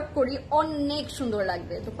পেয়ার আপ করি অনেক সুন্দর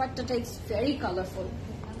লাগবে। দোপাট্টাটা it's very colourful,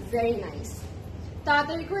 very nice.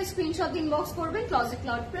 তাড়াতাড়ি করে স্ক্রিনশট ইনবক্স করবেন ক্লজেট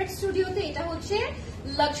ক্লাউড প্রেট স্টুডিওতে। এটা হচ্ছে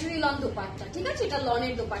লাক্সারি লন দোপাট্টা, ঠিক আছে? এটা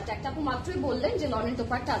লনের দোপাট্টা। একটা আপু মাত্রই বললেন যে লনের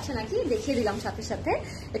দোপাট্টা আছে নাকি, দেখিয়ে দিলাম সাথে সাথে।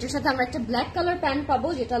 এটার সাথে আমরা একটা ব্ল্যাক কালার প্যান্ট পাবো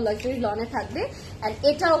যেটা লাক্সারি লনে থাকবে, এন্ড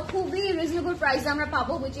এটাও খুবই রিজনেবল প্রাইসে আমরা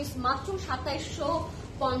পাবো, হুইচ ইজ মাত্র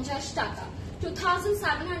 2750 টাকা।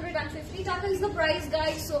 2750 টাকা is the price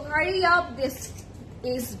guys, so hurry up, this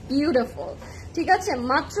is beautiful, ঠিক আছে?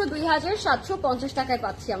 মাত্র 2750 টাকায়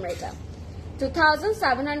পাচ্ছি আমরা এটা,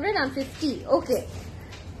 2750। ওকে,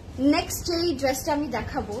 নেক্সট যে ড্রেসটা আমি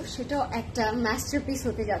দেখাবো সেটাও একটা মাস্টারপিস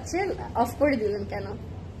হতে যাচ্ছে। অফ করে দিলেন কেন?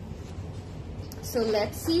 So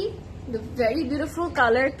let's see the very beautiful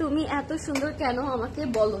colour. তুমি এত সুন্দর কেন আমাকে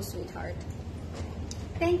বলো sweet heart.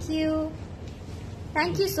 Thank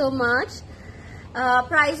you so much.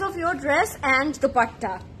 Price of your dress and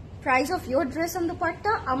dupatta. Price of your dress and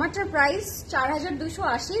dupatta. আমারটার price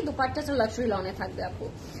 4280, দোপাট্টাটা লাক্সারি লনে থাকবে আপু।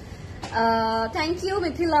 থ্যাংক ইউ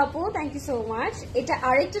মিথিলা আপু, থ্যাংক ইউ সো মাচ। এটা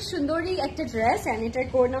আরেকটা সুন্দরী একটা ড্রেস, এন্ড এটার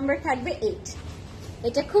কোড নাম্বার থাকবে 8।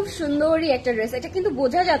 এটা খুব সুন্দরী একটা ড্রেস। এটা কিন্তু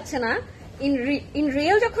বোঝা যাচ্ছে না ইন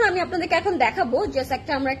রিয়েল, যখন আমি আপনাদেরকে এখন দেখাবো জাস্ট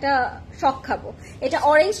আমরা একটা শক খাবো। এটা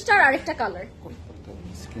অরেঞ্জটার আরেকটা কালার,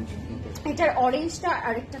 এটার অরেঞ্জটা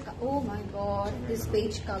আরেকটা। ও মাই god, this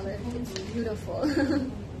beige colour it's beautiful.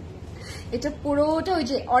 এটা পুরোটা ওই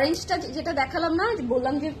যে অরেঞ্জটা যেটা দেখালাম না,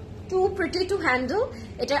 বললাম যে too pretty to handle,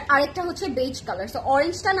 এটা আরেকটা হচ্ছে বেজ কালার। সো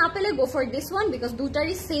অরেঞ্জটা না পেলে go for this one, because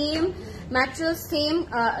দুটারই same material, same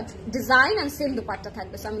design and same dupatta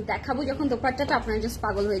থাকবে। সো আমি দেখাবো যখন দোপাট্টাটা, আপনারা জাস্ট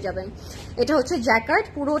পাগল হয়ে যাবেন। এটা হচ্ছে জ্যাকার্ড,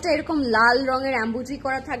 পুরোটা এরকম লাল রঙের এমব্রয়ডারি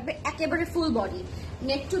করা থাকবে, একেবারে ফুল বডি।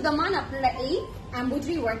 নেক টু দামান আপনারা এই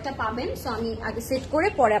এমব্রয়ডারি ওয়ার্কটা পাবেন। সো আমি আগে সেট করে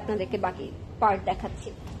পরে আপনাদেরকে বাকি পার্ট দেখাচ্ছি।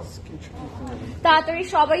 তাড়াতাড়ি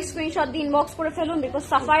সবাই স্ক্রিনশট দিয়ে ইনবক্স করে ফেলুন, বিকজ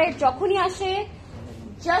সাফায়ার যখনই আসে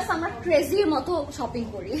জাস্ট আমরা ক্রেজির মতো শপিং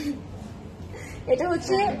করি। এটা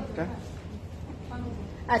হচ্ছে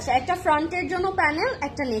আচ্ছা, একটা ফ্রন্টের জন্য প্যানেল,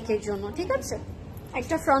 একটা নেকের জন্য, ঠিক আছে?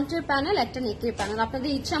 একটা ফ্রন্টের প্যানেল, একটা নেকের প্যানেল,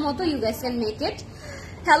 আপনাদের ইচ্ছা মতো you guys can make it.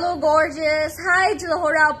 Hello gorgeous, high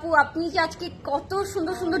Zohra আপু, আপনি কি আজকে কত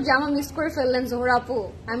সুন্দর সুন্দর জামা মিস করে ফেললেন জোহরা আপু?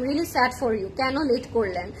 I am really sad for you, কেন লেট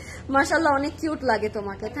করলেন? মাশাআল্লাহ অনেক কিউট লাগে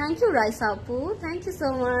তোমাকে। থ্যাংক ইউ রাইসা আপু, থ্যাংক ইউ সো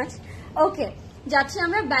মাচ। ওকে, যাচ্ছি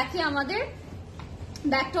আমরা ব্যাকে। আমাদের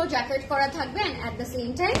ব্যাকটাও জ্যাকেট করা থাকবে, and at the same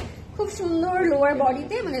time খুব সুন্দর লোয়ার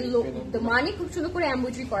বডিতে, মানে মানে খুব সুন্দর করে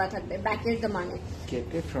এমব্রয়ডারি করা থাকবে ব্যাকের মানে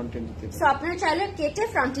কেটে ফ্রন্টে নিতে পারেন। সো আপনারা চাইলে কেটে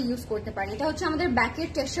ফ্রন্টে ইউজ করতে পারেন। এটা হচ্ছে আমাদের ব্যাকের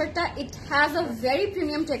টেক্সচারটা, it has a very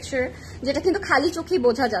premium texture, যেটা কিন্তু খালি চোখেই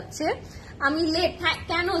বোঝা যাচ্ছে। আমি লেট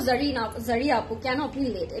কেন জারি আপু, কেন আপনি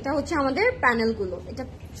লেট? এটা হচ্ছে আমাদের প্যানেলগুলো, এটা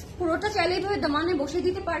পুরোটা চাইলে এইভাবে দামানে বসে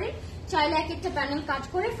দিতে পারে, চাইলে এক একটা প্যানেল কাট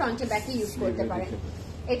করে ফ্রন্টে ব্যাকে ইউজ করতে পারেন।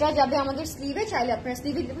 এটা যাবে আমাদের স্লিভে, চাইলে আপনার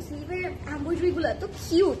স্লিভে দেবো। স্লিভের এমব্রয়ডারি গুলো এত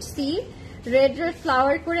cute, C red red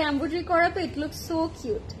flower করে এমব্রয়ডারি করা, তো ইট লুক সো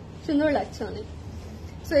কিউট, সুন্দর লাগছে অনেক।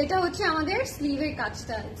 সো এটা হচ্ছে আমাদের স্লিভের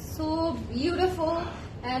কাজটা, so beautiful,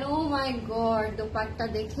 and O my god dupatta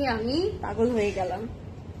দেখে আমি পাগল হয়ে গেলাম।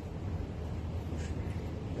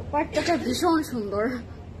 দোপাট্টাটা ভীষণ সুন্দর,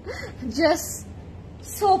 just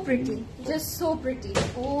so pretty, just so pretty.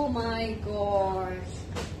 O my god,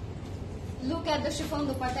 look at the chiffon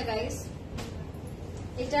dupatta guys.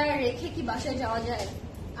 এটা রেখে কি বাসায় যাওয়া যায়?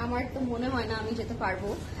 আমার তো মনে হয় না আমি যেতে পারবো,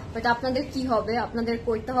 বাট আপনাদের কি হবে? আপনাদের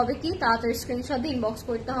করতে হবে কি, তাড়াতাড়ি স্ক্রিনশট দিয়ে ইনবক্স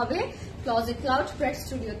করতে হবে ক্লজেট ক্লাউড প্রেট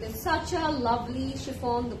স্টুডিওতে। Such a lovely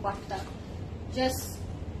chiffon dupatta, just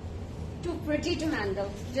two pretty to handle,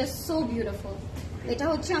 just so beautiful. এটা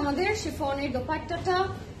হচ্ছে আমাদের শিফনের দোপাট্টাটা,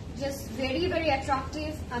 জাস্ট ভেরি ভেরি অ্যাট্রাকটিভ।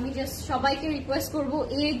 আমি জাস্ট সবাইকে রিকোয়েস্ট করবো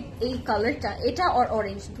এই কালারটা, এটা আর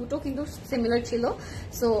অরেঞ্জ দুটো কিন্তু সিমিলার ছিল,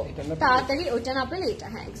 সো তাড়াতাড়ি ওইটা না পেলে এটা,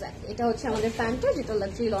 হ্যাঁ এক্স্যাক্টলি এটা হচ্ছে আমাদের প্যান্টটা যেটা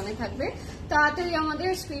লাক্সারি লনে থাকবে। তাড়াতাড়ি আমাদের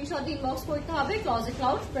স্ক্রিনশট ইনবক্স করতে হবে ক্লজেট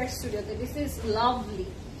ক্লাউড প্রেস স্টুডিওতে। দিস ইজ লাভলি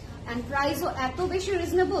অ্যান্ড প্রাইসও এত বেশি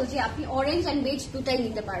রিজনেবল যে আপনি অরেঞ্জ অ্যান্ড বেজ দুটাই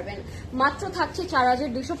নিতে পারবেন। মাত্র থাকছে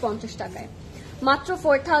 4250 টাকায়, মাত্র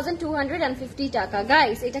 4250 টাকা।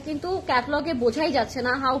 গাইস এটা কিন্তু ক্যাটালগে বোঝাই যাচ্ছে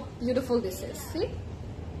না হাউ বিউটিফুল দিস ইজ।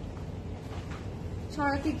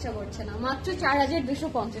 ছড়াতে ইচ্ছা করছে না, মাত্র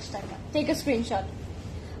 4250 টাকা। টেক এ স্ক্রিনশট,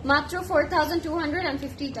 মাত্র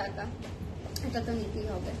 4250 টাকা, এটা তো নিতেই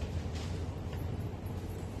হবে।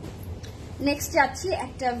 নেক্সট যাচ্ছি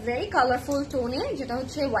একটা ভেরি কালারফুল টোনে, যেটা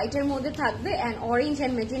হচ্ছে হোয়াইটের মধ্যে থাকবে অ্যান্ড অরেঞ্জ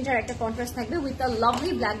অ্যান্ড মেজেন্টার একটা কন্ট্রাস্ট থাকবে with a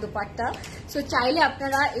lovely black dupatta. So চাইলে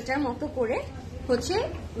আপনারা এটার মতো করে হচ্ছে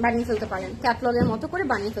বানিয়ে ফেলতে পারেন, ক্যাটলগের মতো করে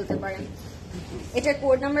বানিয়ে ফেলতে পারেন। এটার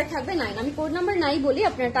কোড নাম্বার থাকবে 9। আমি কোড নাম্বার 9 বলি,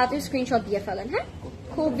 আপনারা তাড়াতাড়ি স্ক্রিনশট দিয়ে ফেলেন। হ্যাঁ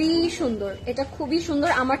খুবই সুন্দর, এটা খুবই সুন্দর।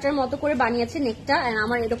 আমারটার মতো করে বানিয়েছে নেকটা, অ্যান্ড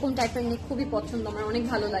আমার এরকম টাইপের নেক খুবই পছন্দ, আমার অনেক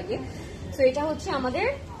ভালো লাগে। সো এটা হচ্ছে আমাদের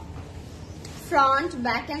front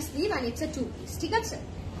back and sleeve and it's a 2 piece, ঠিক আছে?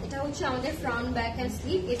 এটা হচ্ছে আমাদের ফ্রন্ট ব্যাক অ্যান্ড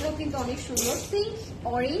স্লিভ। এটাও কিন্তু অনেক সুন্দর, পিঙ্ক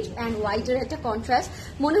অরেঞ্জ অ্যান্ড হোয়াইটের একটা কন্ট্রাস্ট।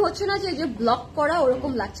 মনে হচ্ছে না যে ব্লক করা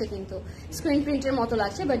ওরকম লাগছে, কিন্তু স্ক্রিন প্রিন্টের মতো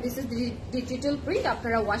লাগছে, but this is digital print.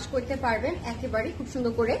 আপনারা ওয়াশ করতে পারবেন একেবারে খুব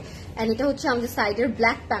সুন্দর করে। অ্যান্ড এটা হচ্ছে আমাদের সাইডের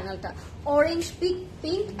ব্ল্যাক প্যানেলটা, অরেঞ্জ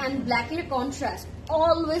পিঙ্ক অ্যান্ড ব্ল্যাকের contrast,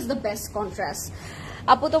 always the best contrast.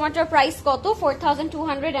 আপু তোমারটার প্রাইস কত?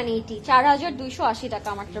 4280, 4280 টাকা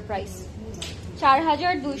আমারটার প্রাইস,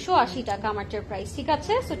 4280 টাকা আমারটার প্রাইস, ঠিক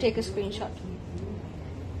আছে? So take a screenshot.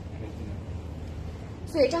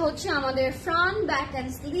 So এটা হচ্ছে আমাদের front back and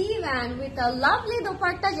sleeve and with a lovely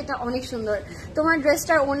dupatta, যেটা অনেক সুন্দর। তোমার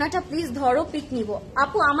ড্রেসটার ওনাটা প্লিজ ধরো, পিক নিব।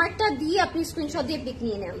 আপু আমারটা দিয়ে আপনি স্ক্রিনশট দিয়ে পিক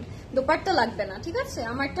নিয়ে নেন, দোপাট্টা লাগবে না, ঠিক আছে?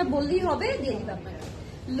 আমারটা বললেই হবে, দিয়ে দিবে আপনারা।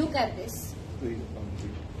 Look at this,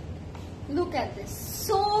 look at this,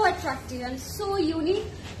 so attractive and so unique,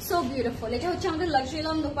 so beautiful. এটা হচ্ছে আমাদের লাক্সারি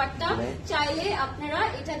লং দোপাট্টা। চাইলে আপনারা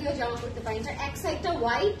এটা দিয়ে জামা করতে পারেন। এটা এক সাইডটা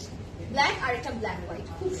হোয়াইট ব্ল্যাক আর এটা ব্ল্যাক হোয়াইট,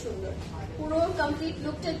 খুব সুন্দর। পুরো কমপ্লিট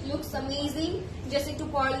লুকস অ্যামেজিং। জাস্ট একটু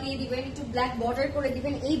পার্ল দিয়ে দিবেন, একটু ব্ল্যাক বর্ডার করে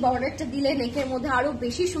দিবেন। এই বর্ডারটা দিলে নেকের মধ্যে আরো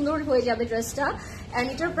বেশি সুন্দর হয়ে যাবে ড্রেসটা। এন্ড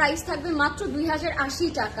এটার প্রাইস থাকবে মাত্র 2080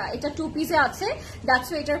 টাকা। এটা 2 পিসে আছে, দ্যাটস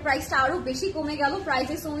ওয়াই এটার প্রাইসটা আরো বেশি কমে গেল। প্রাইস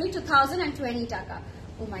ইজ অনলি 2020 টাকা।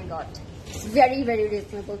 ও মাই গড, ভেরি ভেরি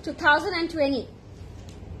রিজনেবল। 2020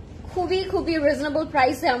 খুবই রিজনেবল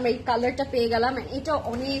প্রাইসে আমরা এই কালারটা পেয়ে গেলাম। এটা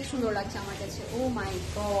অনেক সুন্দর লাগছে আমার কাছে। ও মাই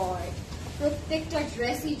গড, প্রত্যেকটা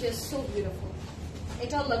ড্রেসই জাস্ট সো বিউটিফুল।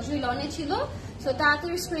 এটা লাক্সারি লনে ছিল। সো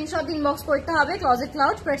তাড়াতাড়ি স্ক্রিনশট ইনবক্স করতে হবে ক্লজেট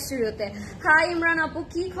ক্লাউড প্রেস স্টুডিওতে। হাই ইমরান আপু,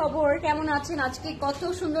 কি খবর, কেমন আছেন? আজকে কত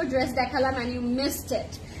সুন্দর ড্রেস দেখালাম অ্যান্ড ইউ মিসড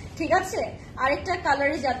ইট, ঠিক আছে? আরেকটা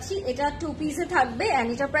কালারে যাচ্ছি, এটা 2 পিসে থাকবে অ্যান্ড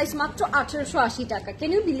এটার প্রাইস মাত্র 1880 টাকা।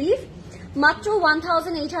 Can you believe? মাত্র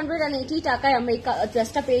 1880 টাকায় আমরা এই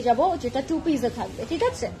ড্রেসটা পেয়ে যাবো, যেটা 2 পিসে থাকবে, ঠিক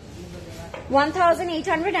আছে?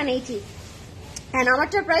 1880 অ্যান্ড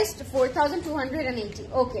আমারটার প্রাইস 4280।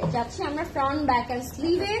 ওকে, যাচ্ছি আমরা ফ্রন্ট ব্যাক অ্যান্ড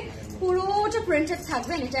স্লিভে। পুরোটা প্রিন্টেড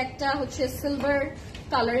থাকবে। এটা একটা হচ্ছে সিলভার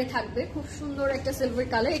কালারে থাকবে, খুব সুন্দর একটা সিলভার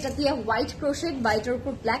কালার। এটা দিয়ে হোয়াইট ক্রোশেট বা এটার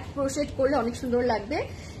উপর ব্ল্যাক ক্রোশেট করলে অনেক সুন্দর লাগবে।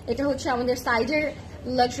 এটা হচ্ছে আমাদের সাইডের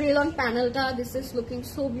লাক্সারি লন প্যানেলটা। This is looking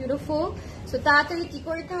so beautiful. So তাড়াতাড়ি কি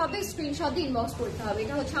করতে হবে? স্ক্রিনশট দিয়ে ইনবক্স করতে হবে।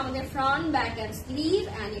 এটা হচ্ছে আমাদের front back and sleeve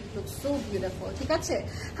and it looks so beautiful, ঠিক আছে?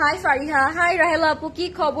 হাই ফারিহা, হাই রাহেলা আপু, কি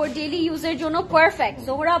খবর? ডেইলি ইউজের জন্য পারফেক্ট।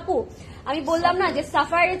 জোহরা আপু, আমি বললাম না যে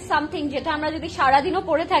সাফায়ার ইজ সামথিং যেটা আমরা যদি সারাদিনও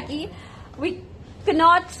পরে থাকি উই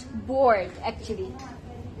ক্যানট বোর্ড অ্যাকচুয়ালি।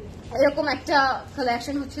 এরকম একটা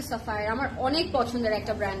কালেকশন হচ্ছে সাফায়ার, আমার অনেক পছন্দের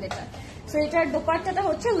একটা ব্র্যান্ড এটা। সো এটার দোপাট্টাটা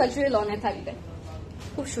হচ্ছে লাক্সারি লনে থাকবে,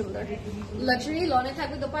 খুব সুন্দর লাক্সারি লনে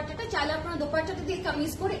থাকবে দোপাট্টাটা। চাইলে আপনারা দোপাট্টাটা দিয়ে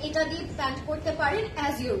কামিজ করে এটা দিয়ে প্যান্ট করতে পারেন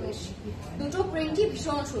অ্যাজ ইউর উইশ। দুটো প্রিন্টই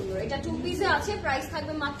ভীষণ সুন্দর। এটা 2 পিসে আছে, প্রাইস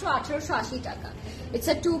থাকবে মাত্র 1880 টাকা। It's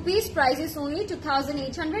a 2 piece, price is only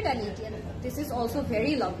 2880। This is also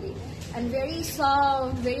very lovely and very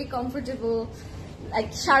soft, very comfortable,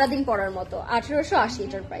 সারাদিন পরার মতো। 1880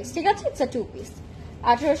 এটার প্রাইস, ঠিক আছে? ইটস আ 2 পিস,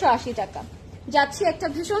 1880 টাকা। যাচ্ছি একটা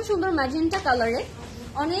ভীষণ সুন্দর ম্যাজেন্টা কালারে।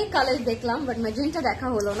 অনেক কালার দেখলাম বাট ম্যাজেন্টা দেখা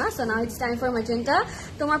হলো না। So now it's time for magenta.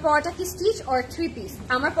 তোমার পরাটা কি স্টিচ অর 3 পিস?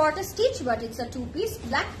 আমার পরাটা stitch but it's a 2 piece.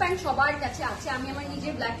 Black pant সবার কাছে আছে, আমি আমার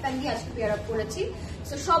নিজের ব্ল্যাক প্যান্ট দিয়ে আজকে পেয়ার আপ করেছি।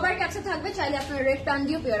 সো সবার কাছে থাকবে, চাইলে আপনারা রেড প্যান্ট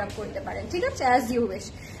দিয়েও পেয়ার আপ করতে পারেন, ঠিক আছে? As you wish.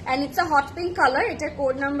 And it's a hot pink colour. এটার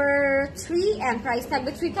কোড নাম্বার 3 অ্যান্ড প্রাইস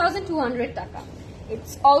থাকবে 3200 টাকা।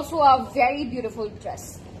 It's also a very beautiful dress.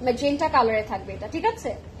 Magenta কালারে থাকবে এটা, ঠিক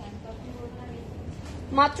আছে?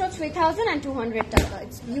 মাত্র 3200 টাকা।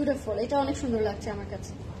 ইটস বিউটিফুল, এটা অনেক সুন্দর লাগছে আমার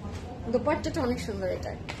কাছে, দোপাট্টাটা অনেক সুন্দর।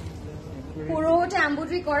 এটা পুরোটা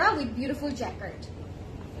এমব্রয়ডারি করা উইথ বিউটিফুল জ্যাকেট,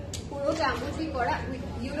 পুরোটা এমব্রয়ডারি করা উইথ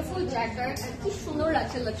বিউটিফুল জ্যাকেট। কি সুন্দর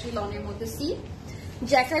লাগছে লাক্সারি লনের মধ্যে। সি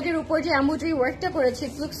জ্যাকেটের উপর যে এমব্রয়ডারি ওয়ার্কটা করেছে,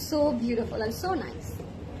 it looks so beautiful and so nice.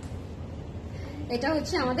 এটা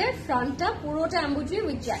হচ্ছে আমাদের ফ্রন্টটা, পুরোটা এমব্রয়ডারি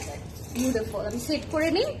উইথ জ্যাকেট, বিউটিফুল। আমি সেট করে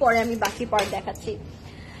নিই, পরে আমি বাকি পার্ট দেখাচ্ছি।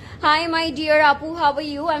 হাই মাই ডিয়ার আপু, how are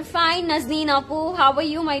you? I am fine. Naznin আপু, how are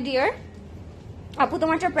you my dear? আপু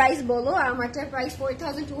তোমারটা প্রাইস বলো, আর আমারটার প্রাইস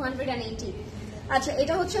 4280। আচ্ছা,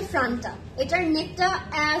 এটা হচ্ছে ফ্রন্টটা, এটার নেকটা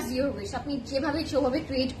অ্যাজ ইউর উইশ, আপনি যেভাবে সেভাবে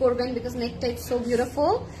ক্রিয়েট করবেন, because নেকটা it's so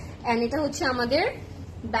beautiful. And এটা হচ্ছে আমাদের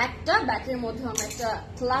ব্যাকটা, ব্যাকের মধ্যে আমরা একটা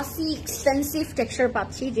ক্লাসি এক্সপেন্সিভ টেক্সচার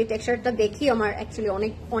পাচ্ছি, যে টেক্সচারটা দেখি আমার অ্যাকচুয়ালি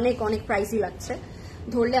অনেক অনেক অনেক প্রাইসই লাগছে।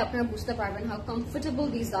 ধরলে আপনারা বুঝতে পারবেন how comfortable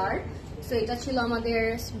this R. So এটা ছিল আমাদের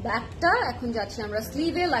ব্যাকটা। এখন যাচ্ছি আমরা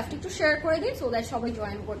স্লিভে। লাইভটা একটু শেয়ার করে দিন সো দ্যাট সবাই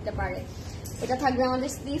জয়েন করতে পারে। এটা থাকবে আমাদের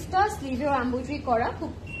স্লিভটা, স্লিভেও এমব্রয়ডারি করা,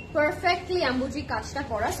 খুব পারফেক্টলি এমব্রয়ডারি কাজটা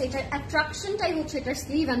করা। সো এটার অ্যাট্রাকশনটাই হচ্ছে এটার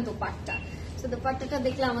স্লিভ অ্যান্ড দোপাট্টা। সো দোপাট্টাটা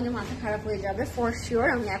দেখলে আমাদের মাথা খারাপ হয়ে যাবে ফর শিওর।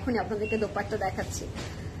 আমি এখনই আপনাদেরকে দোপাট্টা দেখাচ্ছি।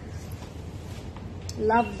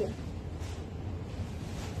 লাভ দিন।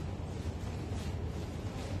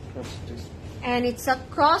 And it's a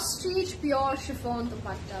cross stitch pure chiffon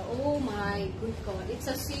dupatta. Oh my good god, it's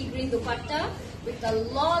a sea green dupatta with a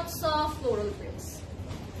lots of floral prints.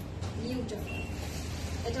 Beautiful.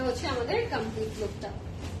 Eta hocche amader complete lookta.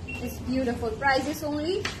 It's beautiful. Price is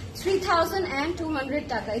only 3200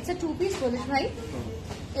 taka. It's a two piece polish bhai.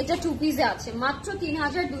 Eta two piece e ache matro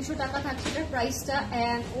 3200 taka thakche etar price ta.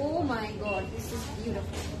 And oh my god, this is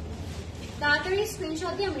beautiful. তাড়াতাড়ি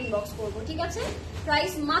screenshot দিয়ে আমি inbox করবো, ঠিক আছে?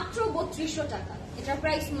 Price মাত্র 3200 টাকা, এটার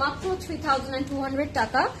price মাত্র 3200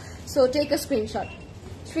 টাকা। সো টেক আ স্ক্রিনশট,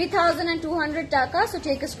 3200 টাকা। So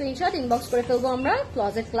take a screenshot, inbox করে ফেলবো আমরা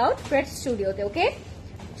ক্লোজেট ক্লাউড ফ্রেড স্টুডিওতে। ওকে,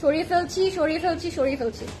 সরিয়ে ফেলছি সরিয়ে ফেলছি সরিয়ে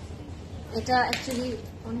ফেলছি। এটা অ্যাকচুয়ালি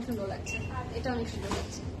অনেক সুন্দর লাগছে, এটা অনেক সুন্দর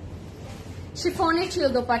লাগছে। শিফনের ছিল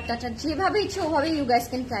দোপাট্টাটা, যেভাবে ইচ্ছে ওভাবে ইউ গাইস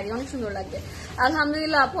ক্যান ক্যারি, অনেক সুন্দর লাগবে।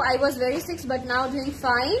 আলহামদুলিল্লাহ আপু, I was very sick but now doing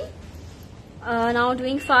fine. Now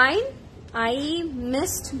doing fine. I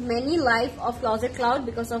missed many live of Closet Cloud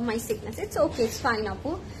because of my sickness. It's okay, it's fine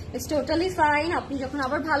apu, it's totally fine. আপনি যখন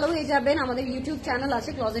আবার ভালো হয়ে যাবেন, আমাদের ইউটিউব চ্যানেল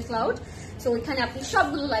আছে Closet Cloud, so ওইখানে আপনি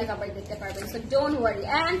সবগুলো লাইভ আবার দেখতে পারবেন। So don't worry.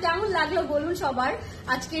 এন্ড কেমন লাগলো বলুন সবার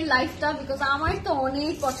আজকের লাইভটা, বিকজ আমার তো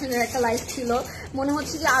অনেক পছন্দের একটা লাইভ ছিল। মনে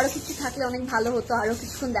হচ্ছে যে আরো কিছু থাকলে অনেক ভালো হতো, আরো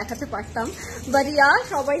কিছুক্ষণ দেখাতে পারতাম। বাট ইয়া,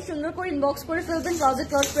 সবাই সুন্দর করে ইনবক্স করে ফেলবেন ক্লোজেট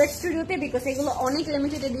ক্লাউড ফ্রেড স্টুডিওতে, বিকজ এগুলো অনেক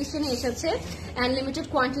লিমিটেড এডিশনে এসেছে অ্যান্ড লিমিটেড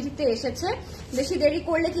কোয়ান্টিটিতে এসেছে। বেশি দেরি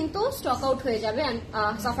করলে কিন্তু স্টক আউট হয়ে যাবে, অ্যান্ড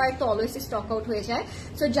সাফায়ার তো অলওয়েজ স্টক আউট হয়ে যায়।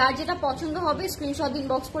 সো যার যেটা পছন্দ হবে স্ক্রিনশট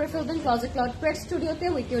ইনবক্স করে ফেলবেন ক্লোজেট ক্লাউড ফ্রেড স্টুডিওতে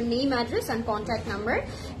with your name, address and contact number,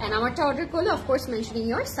 and আমারটা অর্ডার করলে of course mentioning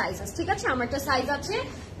your sizes, ঠিক আছে? আমারটা সাইজ আছে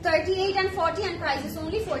 38 and 40 and price is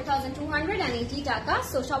only 4280 টাকা।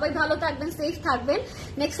 সো সবাই ভালো থাকবেন, সেফ থাকবেন।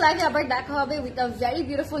 নেক্সট লাইভে আবার দেখা হবে with a very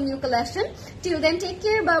beautiful new collection. Till then, take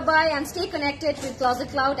care, bye bye, and stay connected with Closet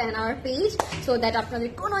Cloud and our page so that আপনাদের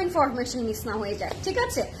কোনো ইনফরমেশন মিস না হয়ে যায়, ঠিক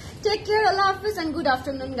আছে? Take care, Allah Hafiz and good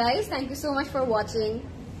afternoon guys. Thank you so much for watching.